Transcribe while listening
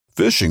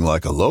Fishing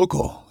like a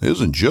local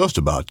isn't just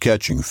about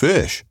catching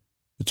fish.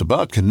 It's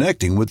about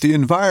connecting with the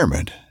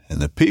environment and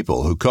the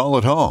people who call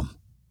it home.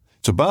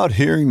 It's about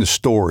hearing the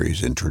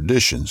stories and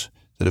traditions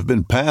that have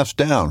been passed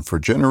down for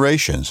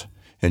generations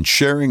and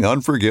sharing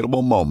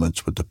unforgettable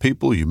moments with the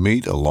people you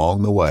meet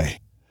along the way.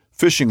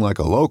 Fishing like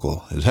a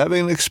local is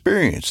having an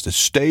experience that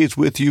stays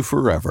with you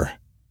forever.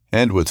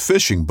 And with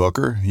Fishing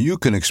Booker, you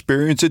can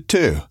experience it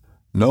too,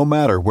 no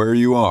matter where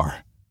you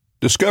are.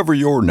 Discover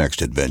your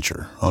next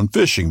adventure on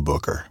Fishing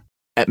Booker.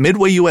 At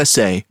Midway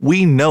USA,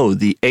 we know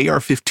the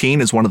AR-15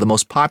 is one of the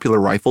most popular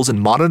rifles in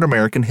modern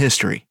American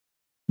history.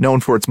 Known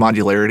for its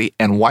modularity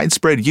and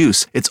widespread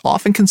use, it's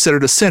often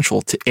considered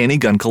essential to any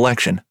gun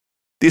collection.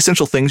 The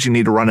essential things you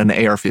need to run an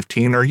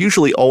AR-15 are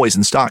usually always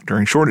in stock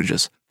during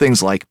shortages,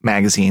 things like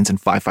magazines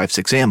and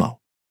 5.56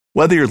 ammo.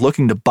 Whether you're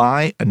looking to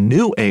buy a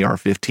new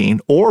AR-15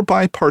 or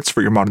buy parts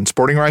for your modern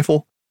sporting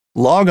rifle,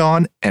 log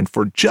on and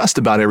for just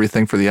about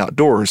everything for the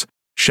outdoors,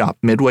 shop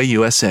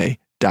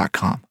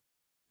MidwayUSA.com.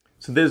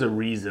 So there's a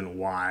reason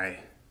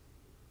why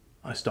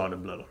I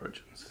started Blood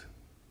Origins.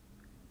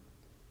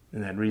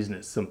 And that reason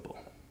is simple.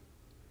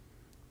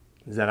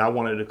 Is that I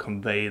wanted to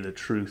convey the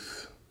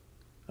truth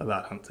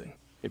about hunting.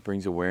 It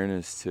brings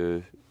awareness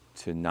to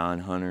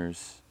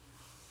non-hunters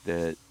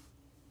that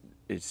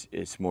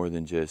it's more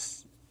than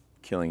just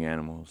killing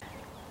animals.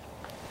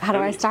 How do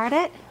I start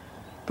it?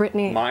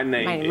 Brittany. My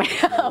name.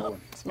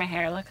 Does my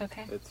hair look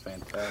okay? It's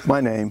fantastic.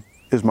 My name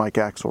is Mike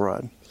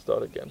Axelrod.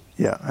 Start again.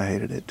 Yeah, I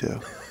hated it too.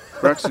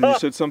 Braxton, you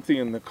said something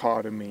in the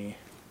car to me.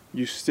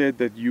 You said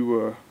that you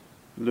were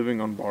living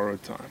on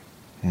borrowed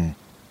time.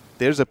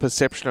 There's a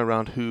perception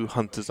around who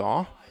hunters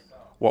are,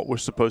 what we're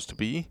supposed to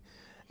be,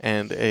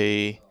 and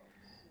a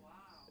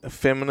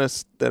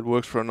feminist that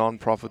works for a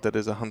non-profit that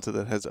is a hunter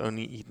that has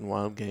only eaten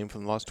wild game for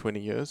the last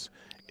 20 years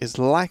is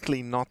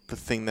likely not the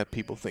thing that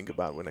people think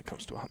about when it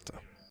comes to a hunter.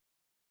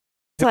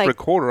 It's like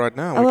record right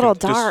now. A little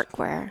dark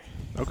where.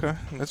 Okay,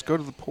 let's go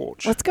to the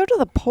porch. Let's go to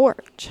the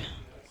porch.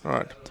 All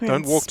right, So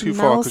don't walk too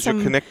far because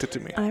you're connected to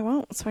me. I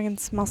won't, so I can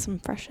smell some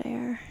fresh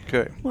air.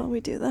 Okay. While we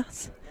do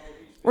this.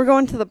 We're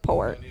going to the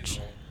porch.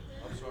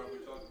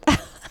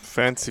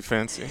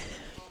 Fancy.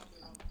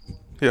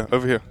 Yeah,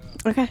 over here.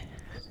 Okay.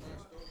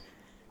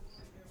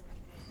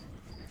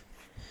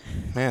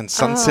 Man,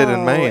 sunset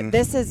in Maine.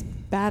 This is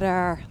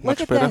better. Much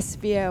Look at better? this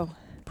view.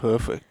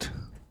 Perfect.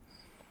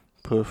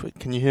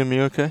 Can you hear me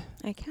okay?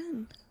 I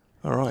can.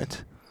 All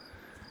right.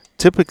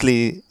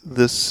 Typically,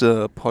 this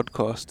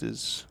podcast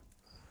is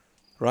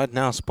right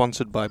now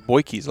sponsored by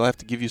Boyke's. I'll have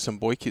to give you some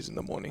Boyke's in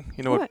the morning.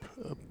 You know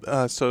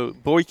what? So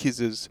Boyke's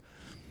is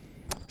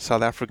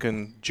South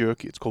African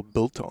jerky. It's called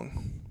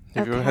biltong.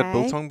 Have you ever had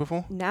biltong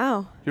before?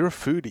 No. You're a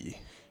foodie.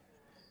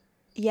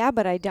 Yeah,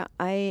 but I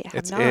have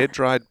It's not.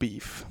 air-dried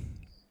beef.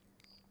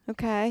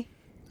 Okay.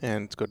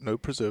 And it's got no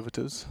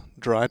preservatives.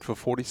 Dried for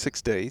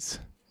 46 days.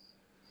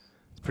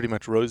 It's pretty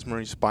much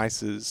rosemary,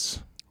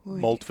 spices,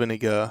 malt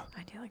vinegar.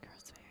 I do like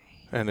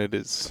rosemary. And it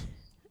is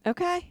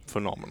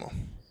phenomenal.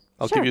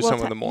 I'll Sure, give you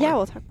some in the morning. Yeah,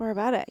 we'll talk more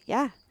about it.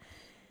 Yeah.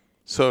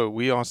 So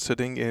we are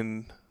sitting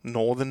in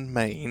northern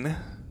Maine.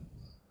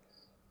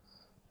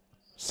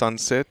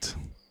 Sunset.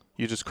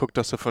 You just cooked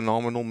us a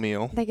phenomenal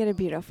meal. They get a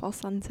beautiful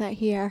sunset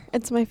here.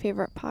 It's my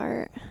favorite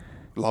part.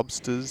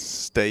 Lobsters,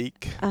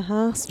 steak.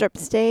 Strip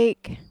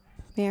steak,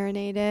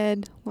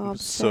 marinated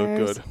lobsters. So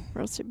good.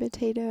 Roasted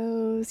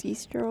potatoes,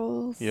 yeast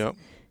rolls. Yep.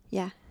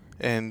 Yeah.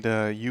 And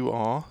you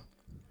are?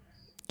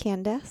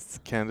 Candace.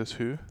 Candace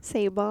who?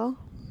 Sable.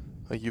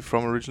 Are you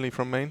originally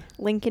from Maine?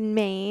 Lincoln,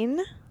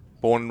 Maine.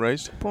 Born and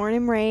raised? Born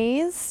and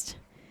raised.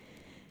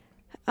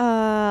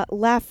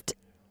 Left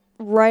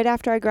right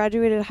after I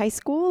graduated high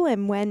school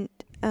and went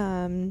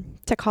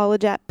to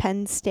college at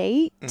Penn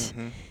State.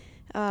 Mm-hmm.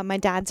 My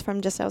dad's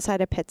from just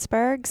outside of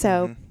Pittsburgh,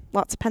 so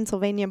lots of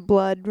Pennsylvania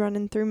blood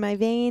running through my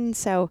veins.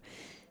 So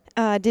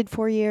did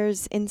 4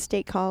 years in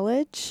state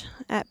college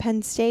at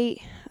Penn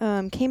State.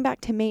 Came back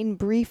to Maine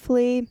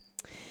briefly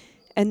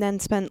and then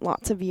spent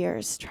lots of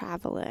years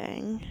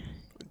traveling.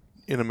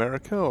 In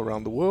America or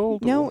around the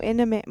world? No,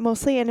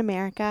 mostly in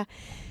America.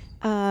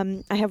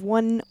 I have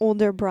one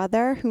older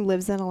brother who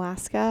lives in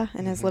Alaska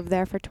and has lived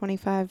there for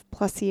 25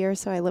 plus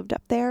years. So I lived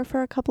up there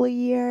for a couple of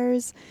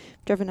years,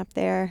 driven up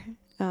there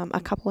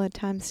a couple of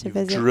times to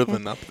visit.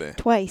 Driven up there?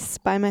 Twice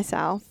by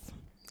myself.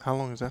 How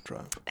long is that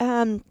drive?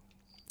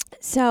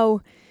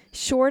 So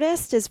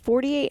shortest is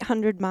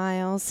 4,800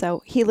 miles.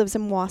 So he lives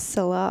in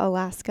Wasilla,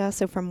 Alaska.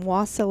 So from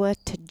Wasilla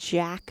to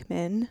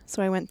Jackman.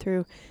 So I went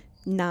through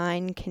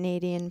 9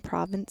 Canadian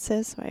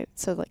provinces.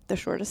 So like the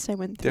shortest I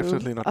went through.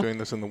 Definitely not doing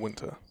this in the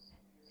winter.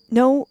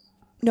 No,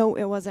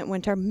 it wasn't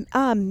winter.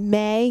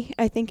 May,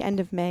 I think end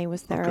of May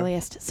was the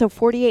earliest. So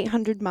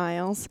 4,800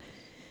 miles.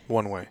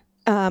 One way.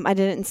 I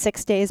did it in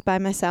 6 days by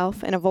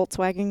myself in a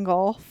Volkswagen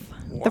Golf.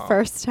 Wow. The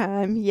first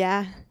time,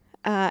 yeah.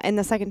 And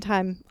the second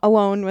time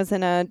alone was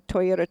in a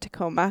Toyota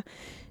Tacoma.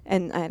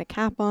 And I had a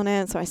cap on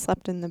it, so I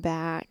slept in the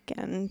back.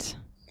 And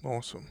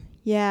awesome.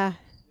 Yeah.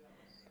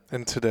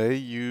 And today,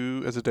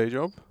 you, as a day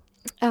job?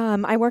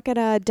 I work at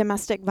a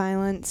domestic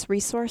violence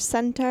resource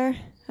center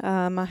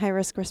I'm a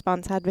high-risk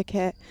response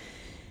advocate.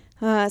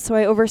 So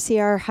I oversee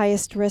our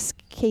highest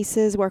risk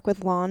cases, work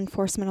with law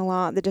enforcement a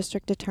lot, the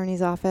district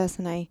attorney's office,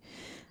 and I'm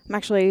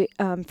actually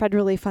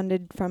federally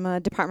funded from a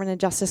Department of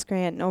Justice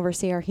grant and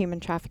oversee our human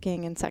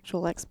trafficking and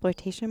sexual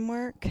exploitation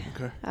work.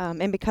 Okay.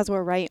 And because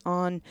we're right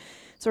on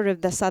sort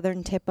of the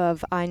southern tip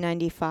of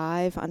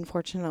I-95,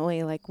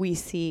 unfortunately, like we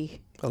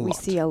see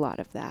a lot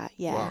of that.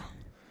 Yeah. Wow.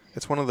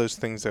 It's one of those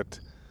things that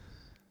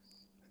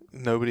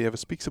nobody ever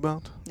speaks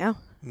about. No.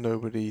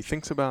 Nobody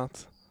thinks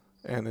about.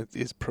 And it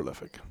is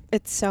prolific.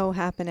 It's so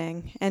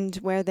happening. And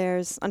where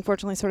there's,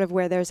 unfortunately, sort of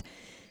where there's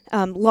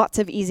lots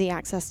of easy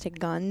access to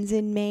guns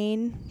in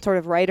Maine, sort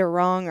of right or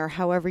wrong, or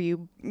however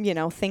you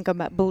think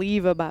about,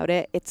 believe about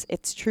it,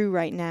 it's true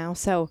right now.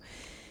 So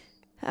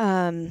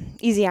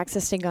easy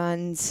access to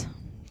guns,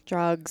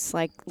 drugs,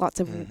 like lots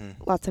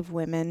of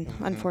women,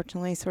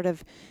 unfortunately, sort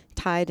of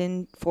tied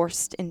and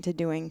forced into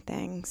doing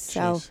things.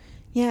 So,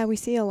 yeah, we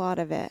see a lot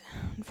of it,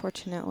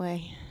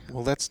 unfortunately.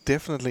 Well, that's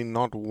definitely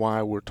not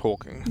why we're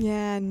talking.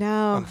 Yeah,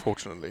 no.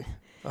 Unfortunately.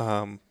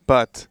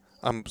 But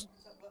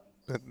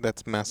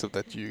that's massive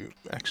that you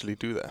actually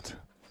do that.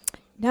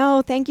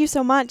 No, thank you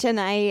so much. And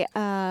I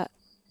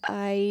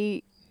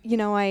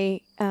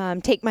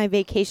take my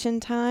vacation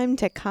time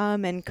to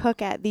come and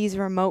cook at these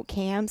remote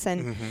camps,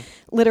 and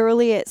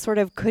literally it sort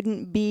of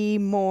couldn't be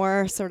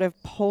more sort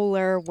of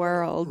polar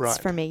worlds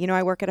for me.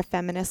 I work at a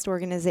feminist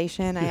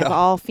organization. I have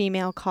all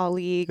female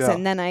colleagues,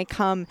 and then I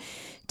come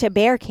to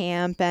bear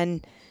camp,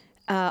 and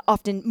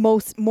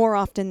more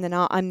often than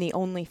not, I'm the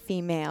only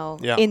female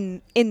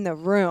in the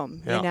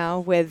room,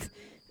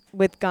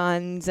 with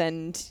guns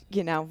and,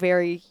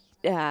 very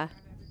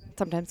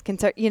sometimes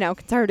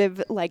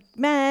conservative like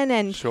men,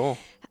 and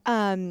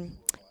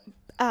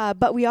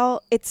but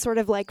it's sort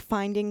of like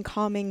finding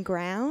common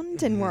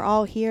ground, and we're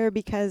all here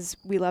because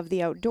we love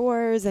the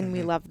outdoors, and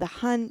we love the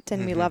hunt,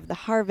 and we love the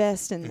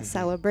harvest and the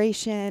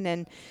celebration,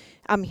 and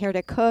I'm here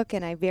to cook,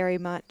 and I very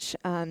much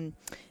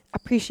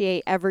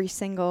appreciate every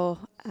single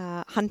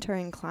hunter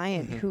and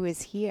client who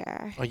is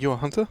here. Are you a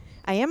hunter?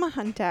 I am a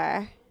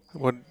hunter.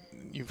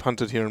 You've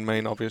hunted here in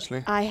Maine,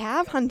 obviously. I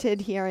have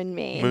hunted here in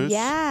Maine. Moose?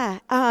 Yeah.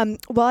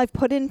 Well, I've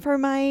put in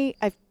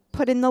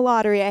the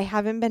lottery. I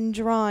haven't been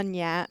drawn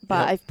yet,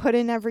 but I've put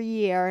in every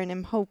year, and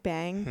I'm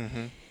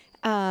hoping.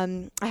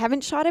 I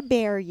haven't shot a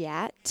bear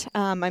yet.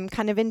 I'm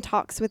kind of in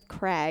talks with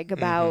Craig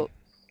about,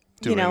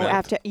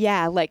 after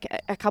like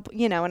a couple,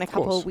 in a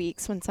couple of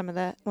weeks when some of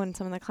the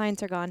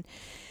clients are gone.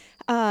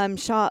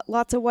 Shot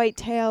lots of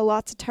whitetail,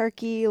 lots of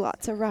turkey,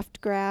 lots of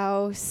ruffed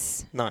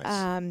grouse.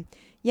 Nice.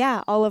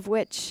 All of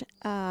which,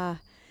 it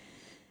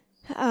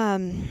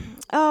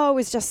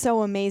was just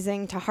so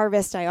amazing to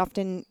harvest. I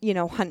often,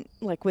 hunt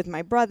like with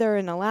my brother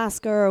in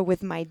Alaska or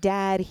with my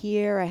dad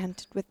here. I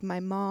hunted with my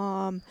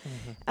mom,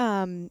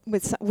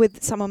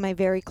 with some of my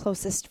very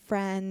closest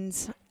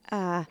friends.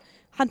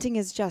 Hunting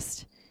is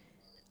just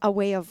a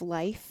way of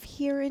life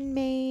here in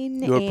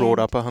Maine. You were brought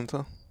up a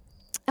hunter?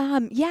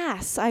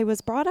 Yes, I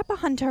was brought up a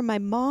hunter. My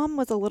mom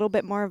was a little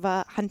bit more of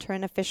a hunter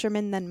and a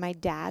fisherman than my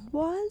dad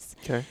was.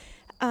 Okay.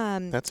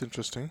 That's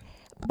interesting.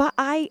 But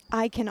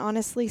I can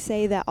honestly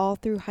say that all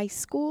through high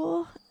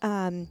school,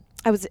 I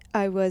was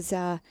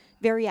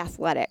very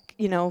athletic.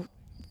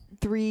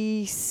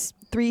 3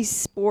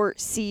 sport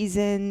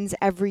seasons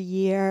every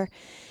year.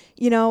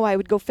 I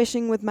would go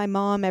fishing with my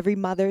mom every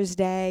Mother's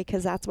Day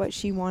because that's what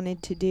she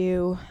wanted to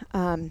do.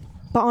 But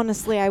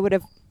honestly, I would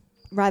have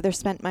rather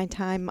spent my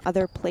time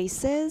other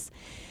places.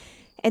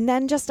 And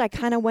then I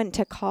kind of went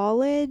to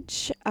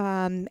college,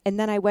 and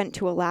then I went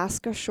to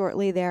Alaska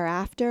shortly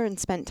thereafter and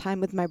spent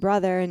time with my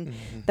brother. And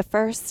the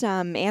first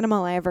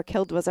animal I ever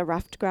killed was a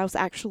ruffed grouse,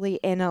 actually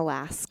in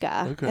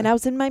Alaska. Okay. And I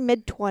was in my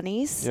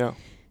mid-20s. Yeah.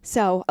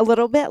 So a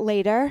little bit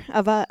later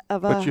of a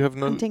But you have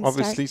no, hunting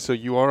obviously, start.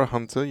 so you are a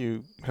hunter.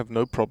 You have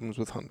no problems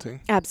with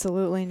hunting.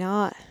 Absolutely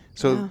not.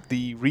 So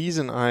the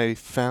reason I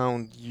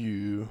found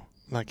you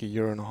like a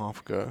year and a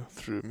half ago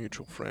through a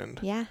mutual friend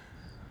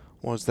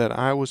was that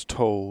I was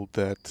told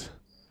that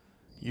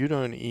you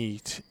don't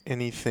eat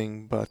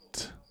anything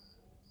but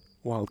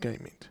wild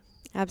game meat.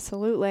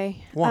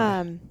 Absolutely.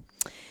 Why?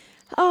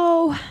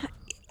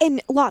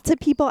 And lots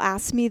of people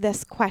ask me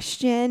this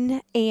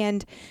question,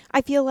 and I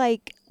feel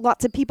like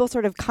lots of people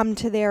sort of come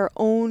to their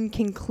own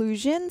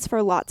conclusions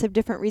for lots of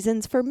different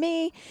reasons. For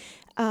me,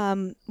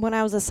 when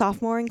I was a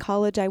sophomore in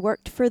college, I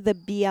worked for the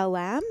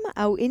BLM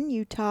out in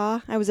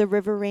Utah. I was a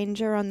river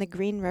ranger on the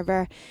Green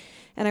River.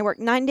 And I worked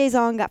 9 days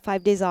on, got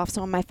 5 days off.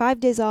 So on my 5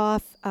 days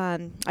off,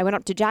 I went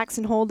up to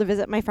Jackson Hole to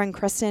visit my friend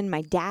Kristen.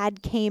 My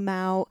dad came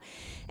out.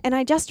 And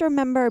I just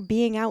remember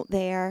being out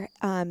there.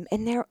 And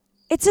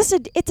it's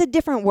a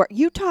different world.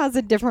 Utah is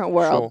a different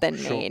world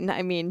than Maine.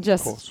 I mean,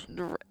 just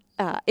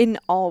in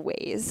all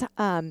ways.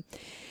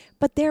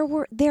 But there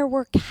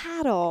were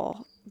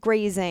cattle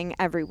grazing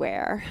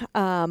everywhere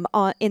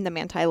in the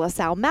Manti La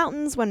Sal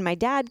Mountains. When my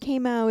dad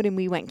came out and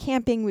we went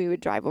camping, we would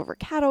drive over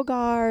cattle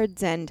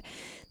guards, and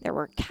there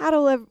were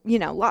cattle,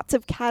 lots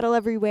of cattle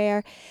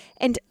everywhere.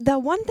 And the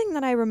one thing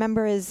that I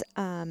remember is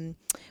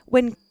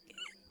when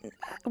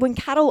when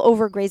cattle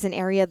overgraze an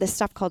area, this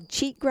stuff called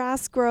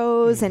cheatgrass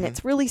grows, and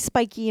it's really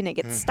spiky, and it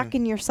gets stuck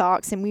in your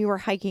socks. And we were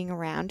hiking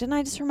around, and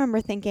I just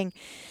remember thinking,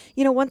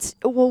 once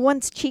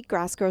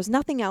cheatgrass grows,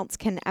 nothing else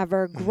can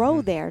ever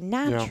grow there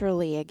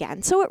naturally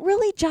again. So it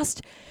really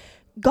just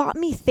got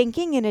me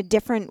thinking in a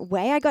different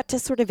way. I got to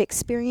sort of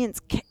experience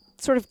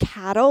sort of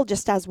cattle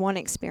just as one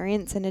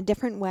experience in a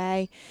different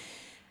way.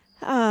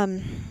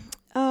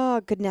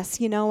 Oh goodness,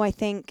 I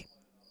think,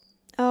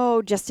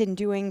 just in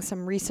doing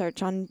some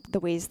research on the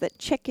ways that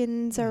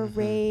chickens are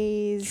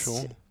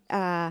raised,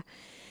 the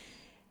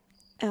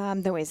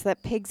ways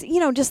that pigs,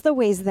 just the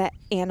ways that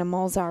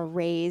animals are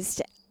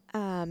raised.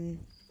 And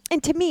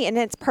to me, and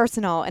it's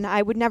personal, and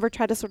I would never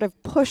try to sort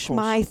of push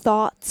my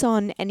thoughts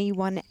on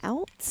anyone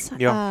else.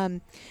 Yeah.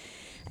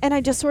 And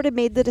I just sort of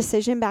made the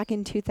decision back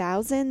in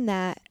 2000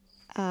 that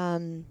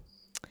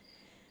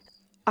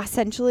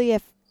essentially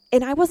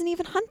and I wasn't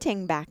even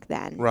hunting back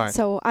then. Right.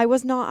 So I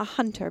was not a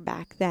hunter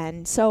back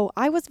then. So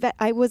I was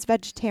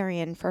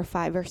vegetarian for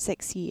 5 or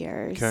 6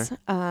 years. Okay.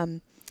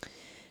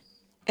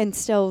 And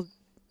still,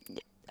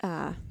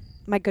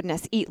 my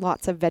goodness, eat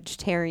lots of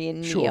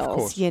vegetarian Sure, of meals,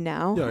 course.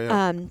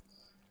 Yeah.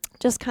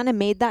 Just kind of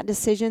made that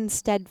decision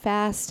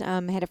steadfast.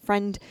 I had a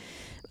friend,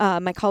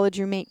 my college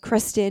roommate,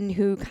 Kristen,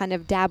 who kind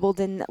of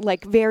dabbled in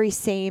like very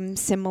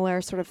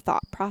similar sort of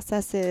thought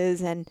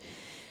processes. And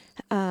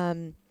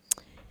then,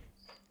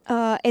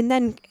 in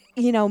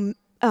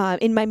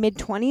my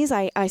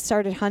mid-20s, I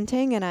started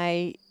hunting, and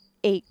I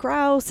ate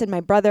grouse. And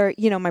my brother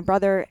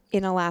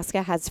in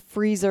Alaska has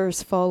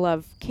freezers full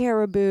of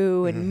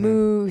caribou and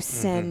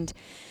moose and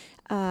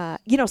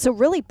so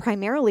really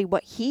primarily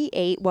what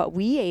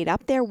we ate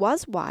up there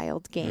was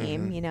wild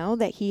game,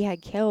 that he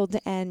had killed.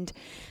 And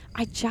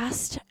I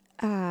just,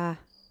 I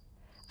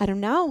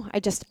don't know.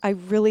 I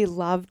really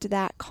loved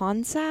that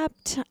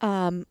concept.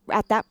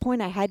 At that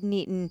point I hadn't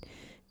eaten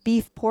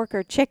beef, pork,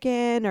 or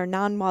chicken, or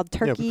non-wild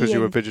turkey. Yeah, because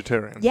you were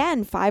vegetarian. Yeah,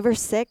 in 5 or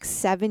 6,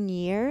 7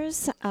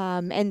 years.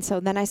 And so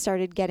then I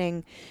started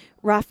getting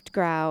ruffed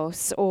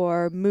grouse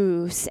or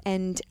moose,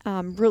 and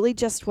really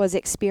just was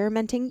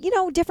experimenting.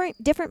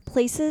 Different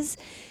places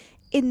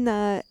in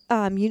the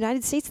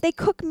United States, they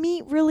cook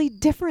meat really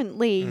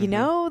differently.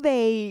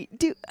 They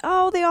do.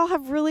 They all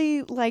have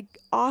really like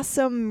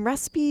awesome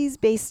recipes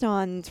based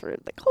on sort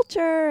of the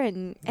culture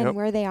and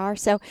where they are.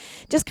 So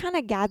just kind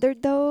of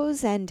gathered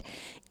those, and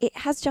it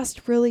has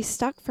just really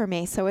stuck for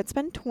me. So it's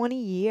been 20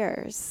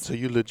 years. So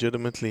you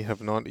legitimately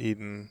have not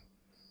eaten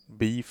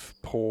beef,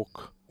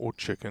 pork, or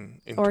chicken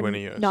in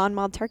 20 years?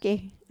 Non-wild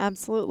turkey.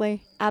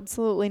 Absolutely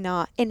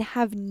not. And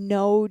have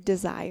no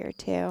desire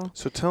to.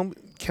 So tell me,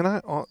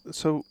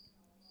 so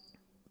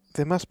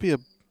there must be a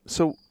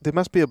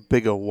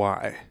bigger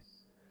why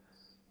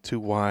to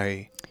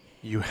why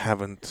you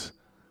haven't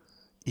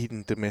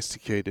eaten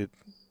domesticated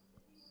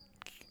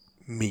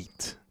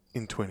meat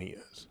in 20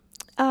 years.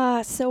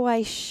 So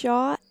I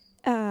shot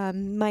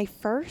my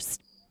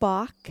first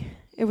buck.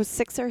 It was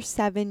 6 or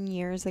 7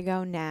 years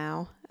ago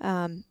now.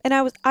 And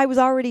I was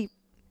already,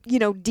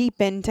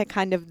 deep into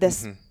kind of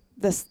this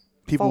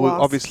people philosophy.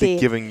 were obviously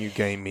giving you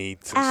game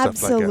meats and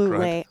Absolutely. stuff like that,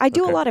 right? I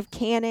do a lot of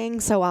canning,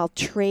 so I'll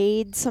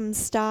trade some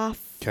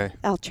stuff. Okay.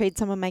 I'll trade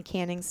some of my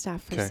canning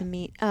stuff for some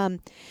meat. I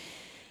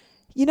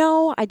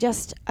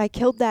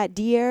killed that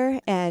deer,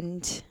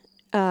 and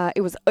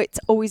it's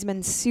always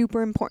been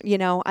super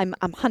important.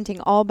 I'm hunting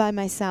all by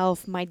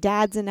myself. My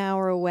dad's an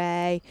hour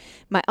away.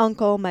 My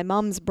uncle, my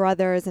mom's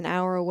brother is an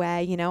hour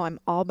away. I'm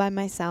all by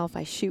myself.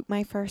 I shoot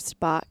my first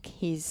buck.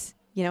 He's,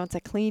 it's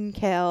a clean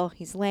kill.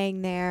 He's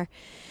laying there.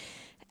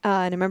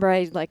 And I remember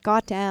I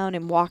got down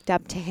and walked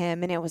up to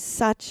him, and it was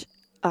such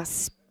a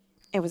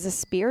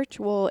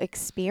spiritual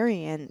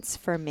experience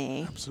for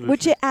me. Absolutely.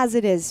 Which as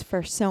it is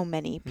for so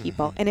many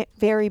people, and it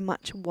very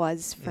much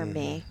was for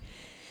me.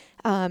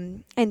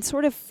 And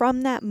sort of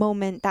from that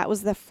moment, that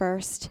was the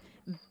first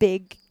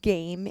big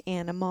game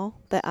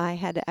animal that I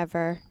had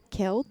ever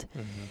killed.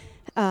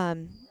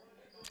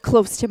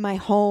 Close to my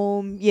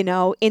home,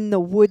 in the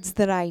woods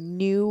that I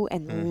knew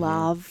and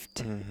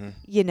loved,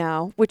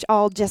 which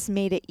all just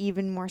made it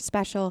even more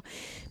special.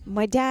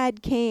 My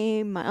dad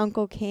came, my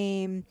uncle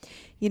came,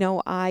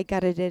 I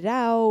gutted it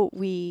out.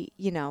 We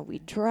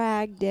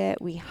dragged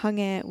it, we hung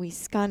it, we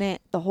skun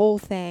it, the whole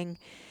thing.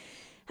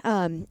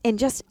 And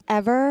just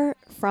ever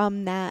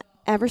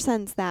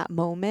since that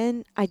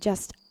moment, I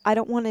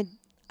don't want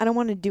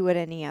to do it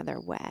any other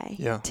way.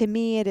 Yeah. To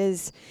me,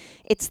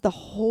 it's the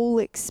whole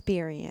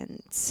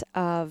experience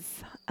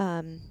of,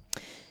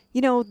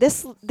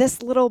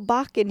 this little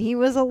buck, and he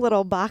was a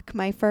little buck,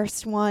 my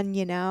first one,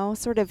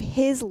 sort of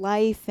his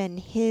life and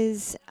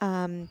his,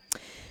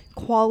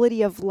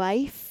 quality of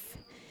life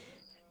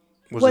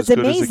was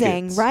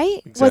amazing,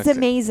 right? Exactly. Was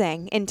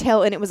amazing and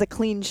it was a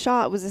clean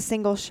shot. It was a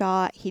single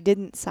shot. He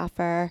didn't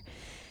suffer.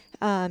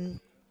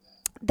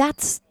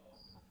 That's,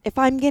 if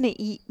I'm going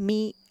to eat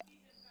meat,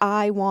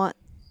 I want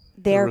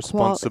their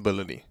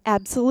responsibility.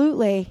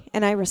 Absolutely.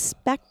 And I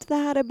respect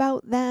that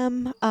about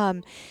them.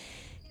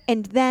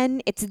 And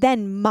then it's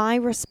then my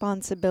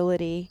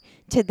responsibility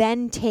to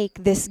then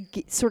take this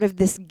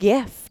this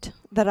gift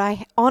that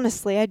I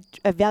honestly I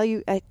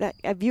value. I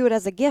view it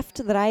as a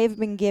gift that I have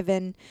been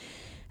given,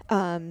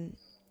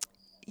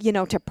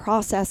 to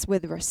process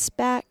with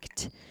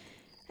respect.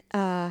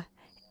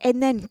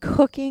 And then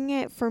cooking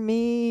it for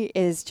me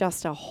is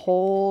just a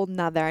whole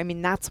nother. I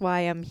mean, that's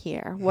why I'm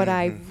here. What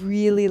I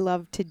really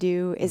love to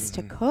do is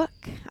to cook.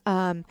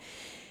 And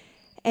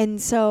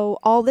so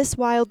all this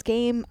wild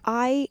game,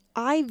 I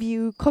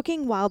view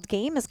cooking wild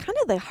game as kind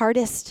of the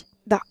hardest.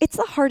 It's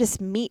the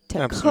hardest meat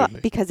to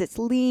cook because it's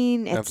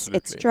lean,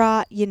 it's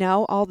dry,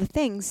 all the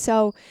things.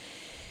 So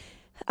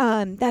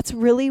that's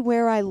really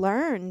where I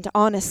learned.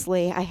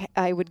 Honestly,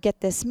 I would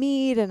get this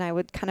meat and I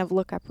would kind of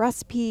look up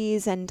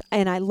recipes, and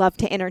I love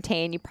to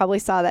entertain. You probably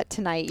saw that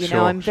tonight.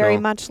 I'm very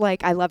much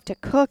like I love to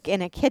cook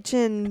in a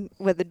kitchen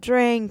with a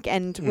drink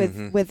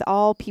and with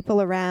all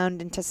people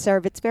around and to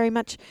serve. It's very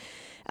much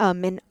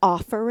an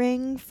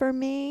offering for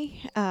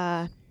me,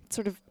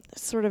 sort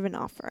of an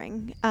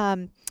offering.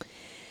 And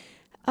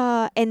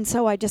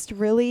so I just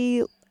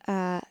really,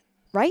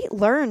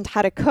 learned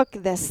how to cook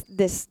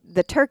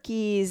the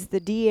turkeys, the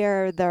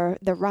deer,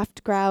 the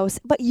ruffed grouse,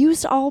 but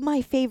used all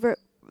my favorite.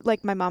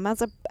 Like my mom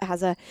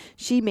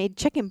she made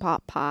chicken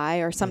pot pie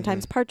or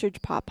sometimes partridge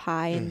pot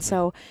pie, and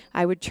so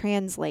I would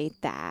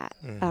translate that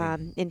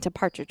into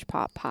partridge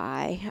pot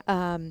pie.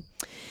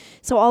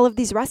 So all of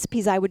these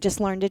recipes I would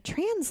just learn to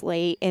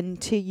translate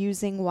into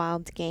using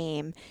wild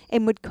game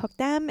and would cook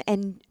them.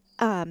 And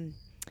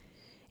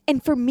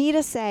for me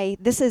to say,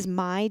 this is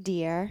my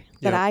deer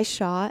that I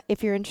shot,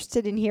 if you're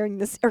interested in hearing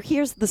this, or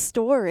here's the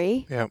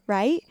story,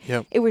 right?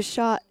 Yep. It was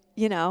shot,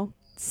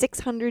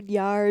 600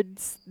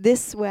 yards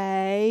this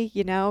way,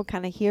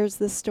 kind of here's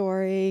the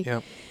story.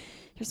 Yep.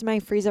 Here's my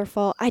freezer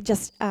full. I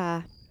just,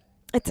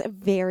 it's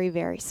very,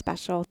 very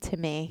special to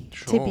me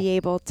to be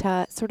able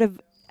to sort of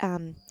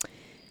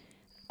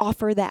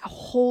offer that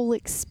whole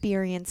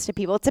experience to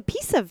people. It's a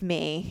piece of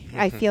me,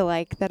 I feel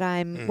like, that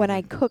I'm when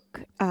I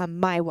cook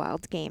my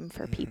wild game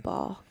for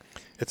people.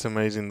 It's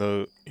amazing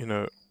though, and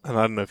I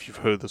don't know if you've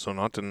heard this or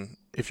not, and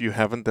if you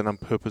haven't, then I'm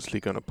purposely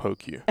going to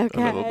poke you a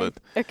little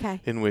bit.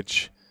 Okay. In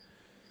which,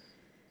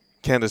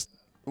 Candace,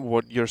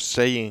 what you're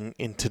saying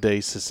in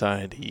today's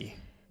society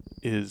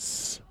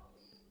is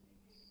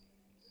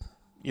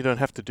you don't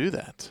have to do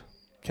that.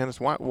 Candace,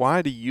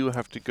 why do you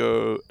have to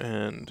go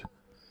and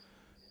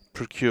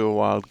procure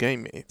wild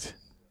game meat,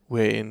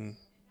 wherein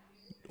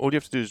all you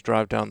have to do is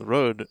drive down the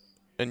road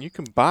and you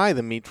can buy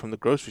the meat from the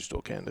grocery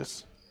store,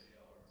 Candace?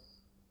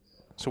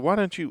 So why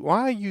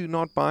are you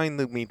not buying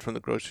the meat from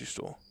the grocery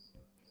store?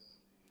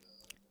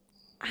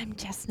 I'm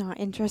just not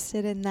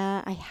interested in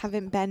that. I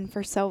haven't been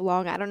for so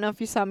long. I don't know if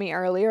you saw me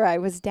earlier. I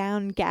was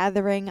down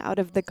gathering out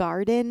of the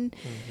garden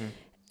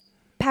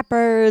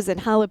peppers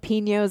and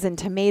jalapenos and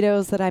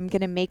tomatoes that I'm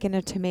going to make in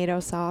a tomato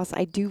sauce.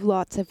 I do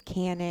lots of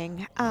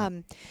canning.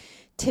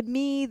 To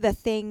me, the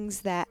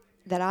things that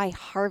I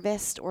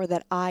harvest or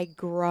that I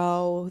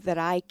grow, that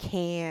I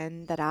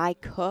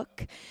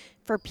cook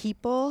for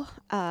people,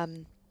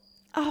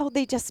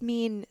 they just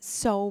mean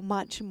so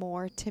much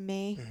more to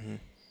me.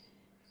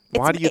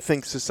 Why do you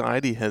think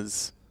society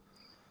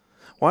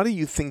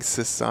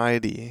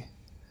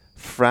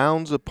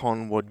frowns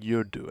upon what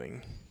you're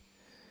doing?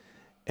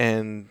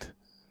 And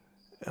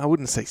I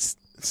wouldn't say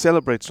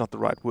celebrate's not the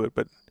right word,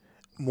 but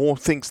more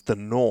thinks the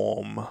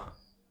norm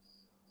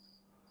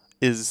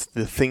is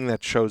the thing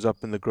that shows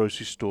up in the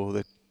grocery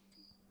store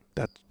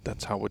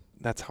that's how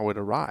it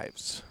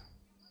arrives.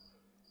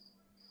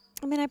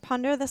 I mean, I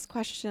ponder this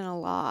question a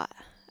lot.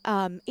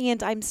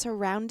 And I'm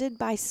surrounded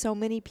by so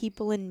many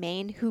people in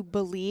Maine who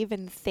believe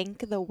and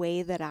think the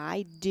way that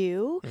I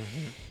do.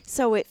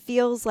 So it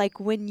feels like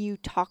when you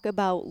talk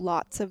about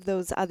lots of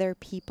those other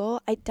people,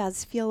 it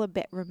does feel a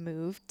bit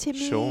removed to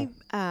me. Sure.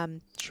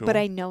 But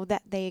I know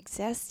that they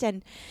exist,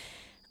 and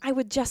I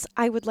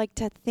would like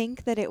to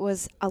think that it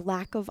was a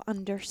lack of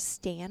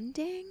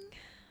understanding.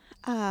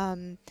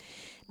 That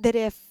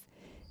if,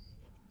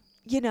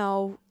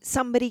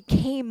 somebody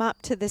came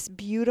up to this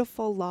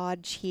beautiful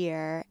lodge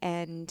here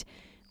and,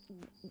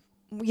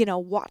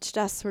 watched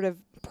us sort of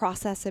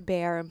process a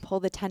bear and pull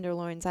the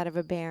tenderloins out of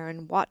a bear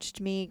and watched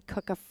me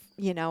cook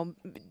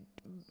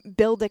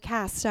build a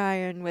cast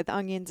iron with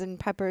onions and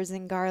peppers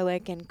and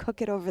garlic and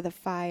cook it over the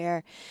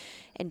fire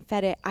and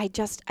fed it. I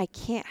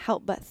can't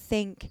help but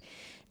think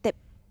that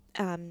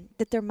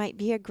there might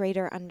be a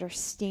greater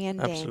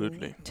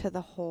understanding to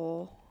the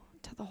whole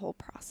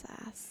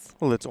process.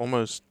 Well, it's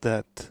almost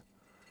that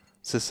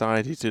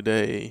society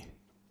today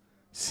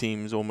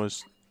seems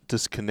almost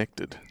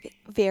disconnected.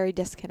 Very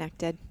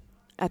disconnected.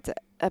 That's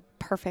a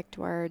perfect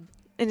word.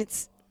 And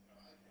it's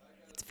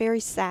very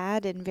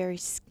sad and very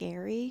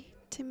scary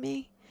to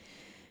me.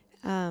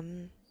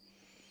 'Cause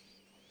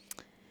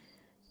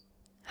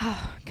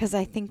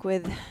I think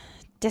with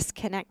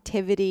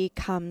disconnectivity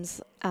comes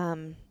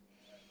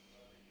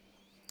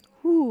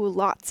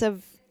lots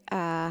of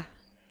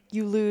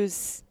you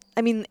lose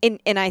I mean,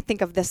 and I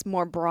think of this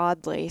more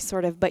broadly,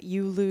 sort of, but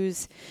you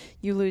lose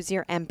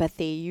your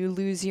empathy, you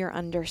lose your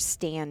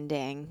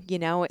understanding. You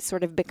know, it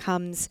sort of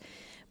becomes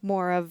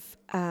more of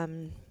a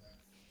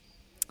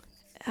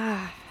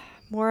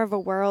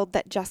world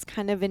that just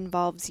kind of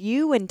involves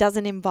you and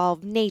doesn't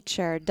involve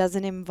nature,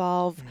 doesn't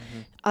involve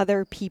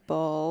other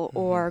people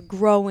or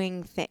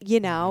growing things. You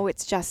know,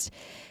 it's just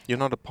You're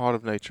not a part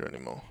of nature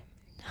anymore.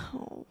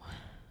 no,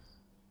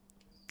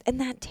 and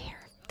that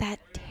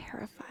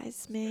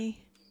terrifies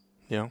me.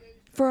 Yeah,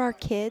 For our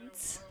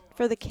kids,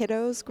 for the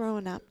kiddos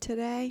growing up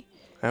today,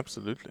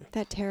 absolutely.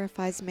 that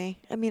terrifies me.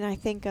 I mean, I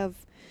think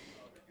of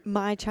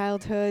my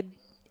childhood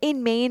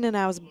in Maine, and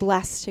I was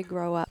blessed to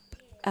grow up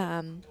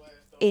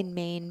in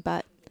Maine,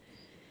 but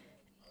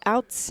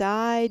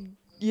outside,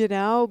 you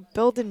know,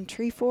 building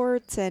tree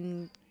forts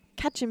and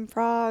catching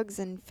frogs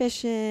and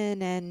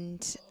fishing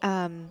and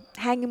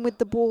hanging with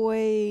the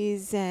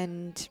boys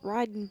and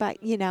riding bike,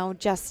 you know,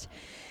 just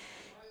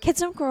kids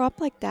don't grow up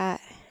like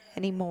that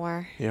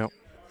anymore. Yeah.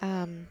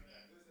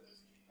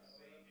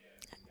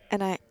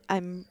 And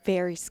I'm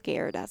very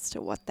scared as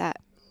to what that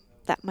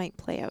might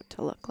play out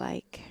to look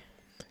like.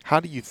 How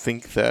do you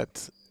think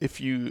that if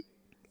we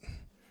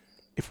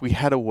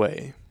had a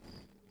way,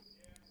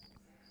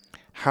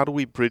 how do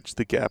we bridge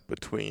the gap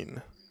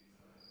between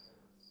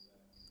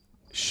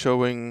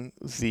showing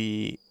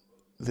the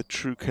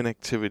true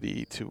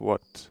connectivity to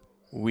what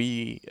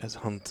we as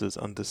hunters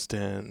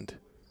understand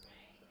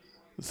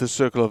the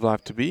circle of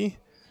life to be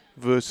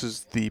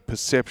versus the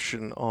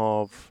perception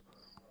of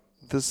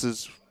this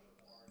is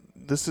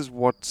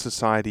what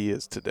society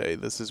is today.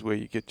 This is where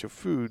you get your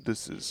food.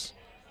 This is,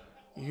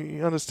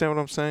 you understand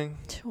what I'm saying?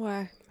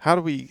 Sure. How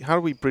do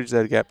we bridge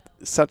that gap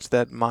such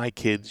that my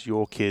kids,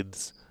 your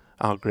kids,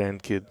 our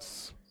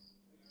grandkids?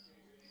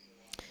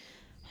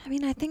 I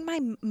mean, I think my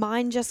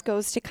mind just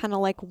goes to kind of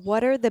like,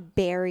 what are the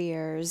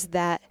barriers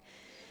that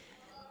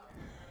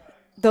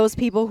those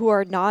people who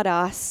are not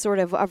us sort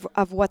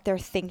of what they're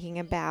thinking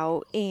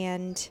about?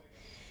 And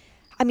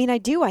I mean, I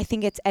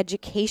think it's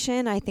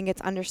education. I think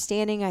it's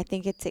understanding. I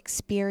think it's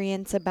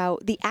experience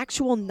about the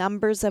actual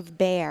numbers of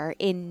bear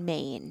in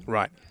Maine.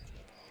 Right.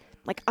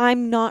 Like,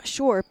 I'm not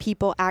sure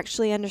people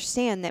actually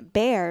understand that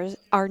bears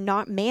are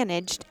not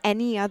managed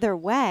any other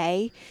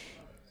way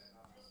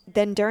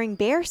than during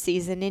bear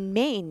season in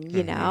Maine,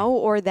 you know,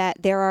 or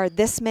that there are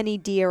this many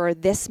deer or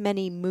this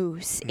many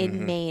moose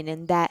in Maine,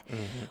 and that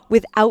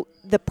without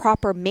the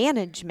proper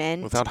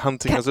management, without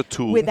hunting as a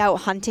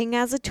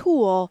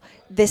tool,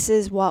 this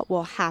is what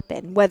will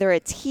happen, whether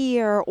it's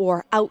here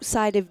or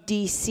outside of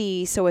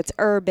DC, so it's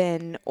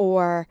urban,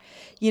 or,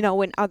 you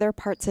know, in other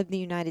parts of the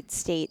United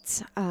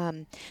States.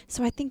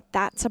 So I think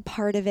that's a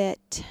part of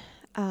it.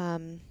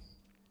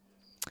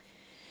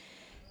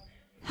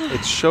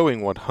 It's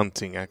showing what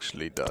hunting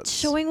actually does.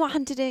 Showing what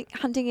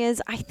hunting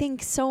is. I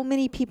think so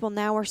many people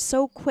now are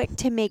so quick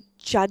to make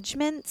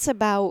judgments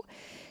about.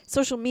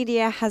 Social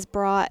media has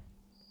brought,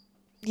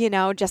 you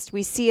know, just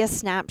we see a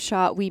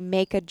snapshot, we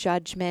make a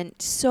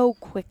judgment so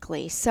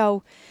quickly.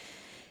 So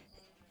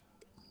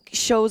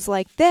shows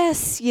like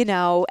this, you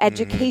know,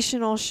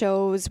 educational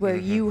shows where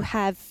you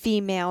have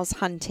females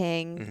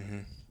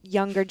hunting,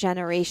 younger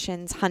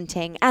generations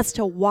hunting, as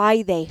to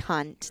why they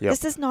hunt. Yep.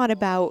 This is not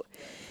about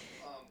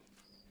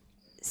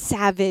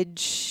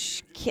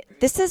savage.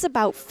 This is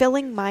about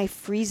filling my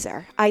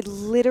freezer. I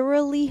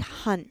literally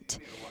hunt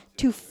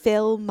to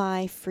fill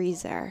my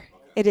freezer.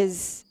 It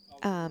is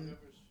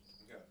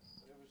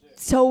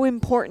so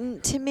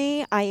important to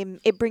me.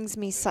 It brings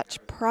me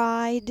such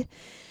pride.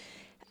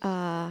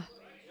 So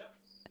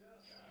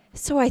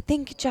I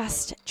think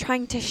just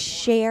trying to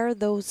share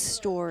those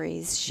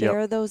stories,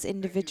 those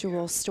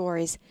individual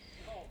stories,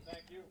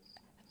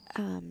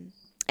 and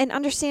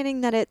understanding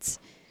that it's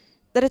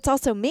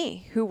also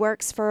me who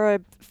works for a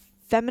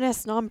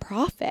feminist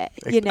nonprofit,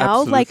 you know?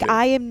 Absolutely. Like,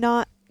 I am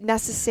not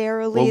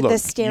necessarily the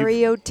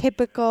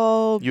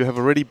stereotypical... You have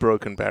already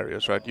broken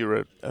barriers, right?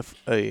 You're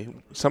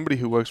somebody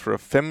who works for a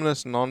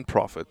feminist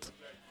nonprofit.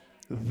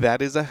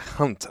 That is a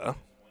hunter.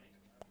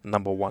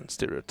 Number one,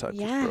 stereotype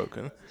is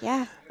broken.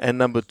 Yeah. And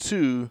number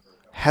two,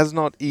 has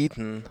not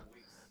eaten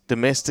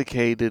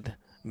domesticated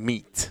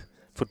meat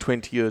for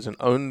 20 years and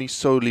only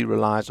solely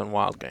relies on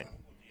wild game.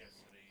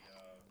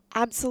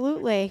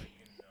 Absolutely.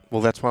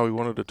 Well, that's why we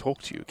wanted to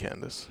talk to you,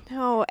 Candace.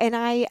 No, and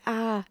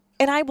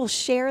I will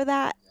share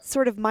that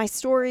sort of my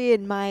story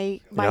and my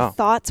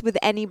thoughts with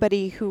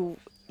anybody who,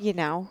 you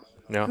know,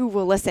 who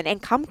will listen, and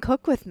come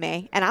cook with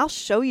me, and I'll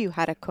show you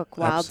how to cook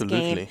wild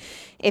game.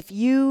 If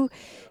you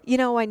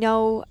know, I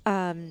know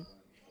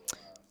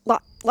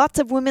lots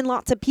of women,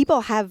 lots of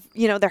people have,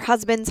 you know, their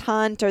husbands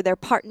hunt or their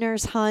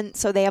partners hunt,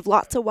 so they have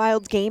lots of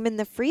wild game in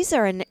the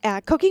freezer. And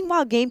cooking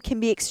wild game can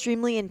be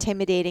extremely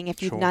intimidating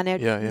if you've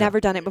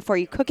never done it before.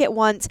 You cook it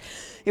once,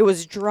 it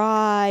was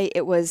dry,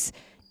 it was,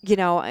 you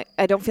know,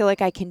 I don't feel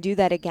like I can do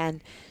that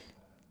again.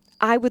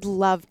 I would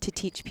love to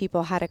teach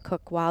people how to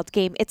cook wild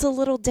game. It's a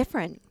little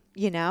different.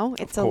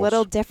 It's a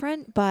little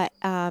different, but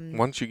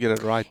once you get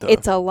it right, though,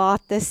 it's a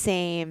lot the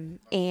same,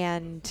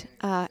 and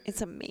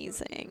it's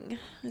amazing.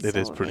 It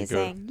is pretty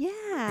good.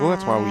 Yeah. Well,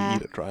 that's why we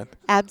eat it, right?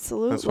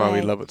 Absolutely. That's why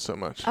we love it so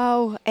much.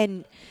 Oh,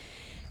 and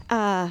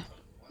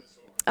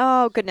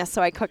oh goodness!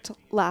 So I cooked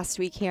last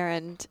week here,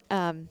 and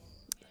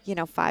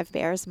 5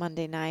 bears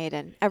Monday night,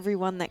 and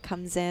everyone that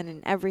comes in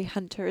and every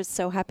hunter is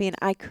so happy, and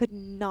I could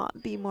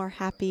not be more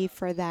happy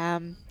for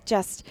them.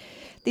 Just,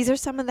 these are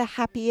some of the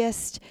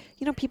happiest,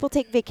 people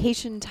take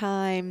vacation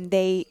time,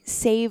 they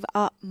save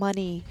up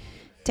money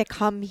to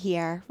come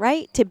here,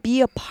 right? To be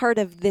a part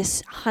of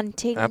this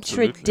hunting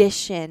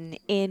tradition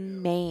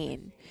in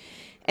Maine.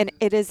 And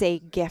it is a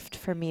gift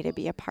for me to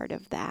be a part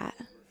of that.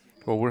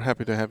 Well, we're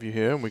happy to have you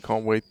here, and we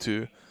can't wait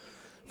to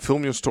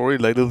film your story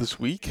later this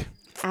week.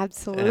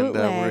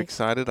 Absolutely. And we're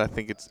excited. I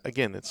think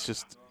it's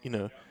just,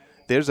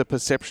 there's a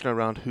perception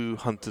around who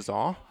hunters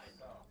are,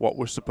 what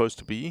we're supposed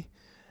to be,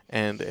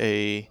 and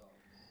a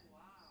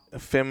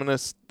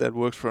feminist that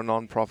works for a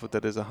non-profit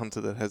that is a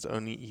hunter that has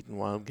only eaten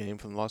wild game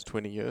for the last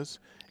 20 years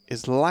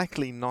is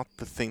likely not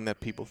the thing that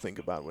people think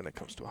about when it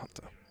comes to a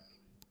hunter.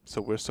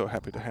 So we're so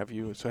happy to have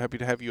you. We're so happy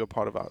to have you a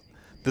part of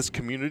this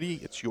community.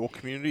 It's your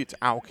community. It's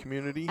our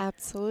community.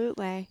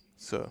 Absolutely.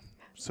 So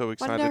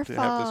excited to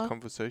have this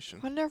conversation.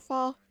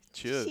 Wonderful.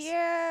 Cheers.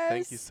 Cheers.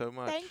 Thank you so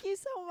much. Thank you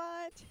so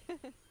much.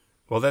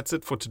 Well, that's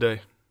it for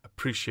today.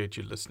 Appreciate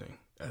you listening,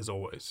 as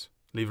always.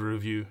 Leave a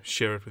review,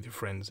 share it with your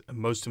friends, and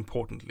most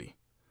importantly,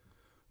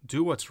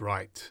 do what's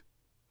right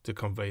to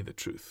convey the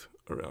truth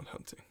around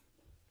hunting.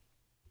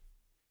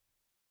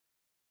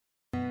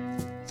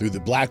 Through the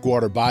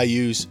Blackwater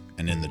bayous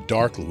and in the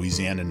dark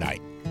Louisiana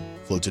night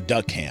floats a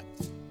duck camp,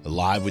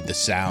 alive with the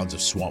sounds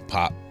of swamp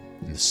pop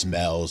and the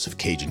smells of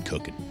Cajun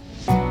cooking.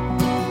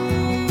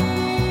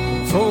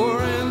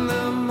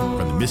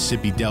 From the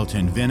Mississippi Delta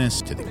in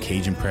Venice to the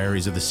Cajun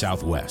prairies of the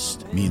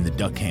Southwest, me and the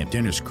Duck Camp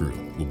Dinners crew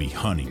will be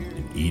hunting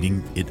and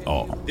eating it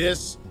all.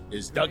 This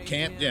is Duck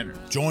Camp Dinner.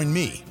 Join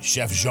me,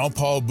 Chef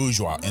Jean-Paul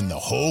Bourgeois, and the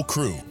whole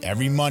crew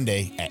every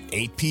Monday at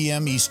 8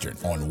 p.m. Eastern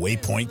on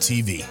Waypoint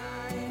TV.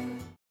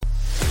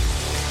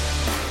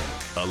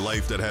 A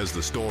life that has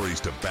the stories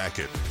to back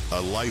it.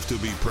 A life to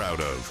be proud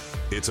of.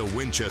 It's a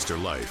Winchester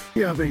life.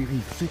 Yeah,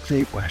 baby.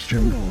 6'8"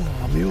 Western.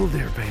 Oh, mule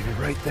deer, baby,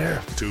 right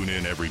there. Tune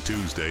in every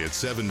Tuesday at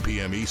 7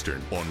 p.m.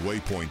 Eastern on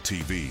Waypoint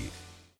TV.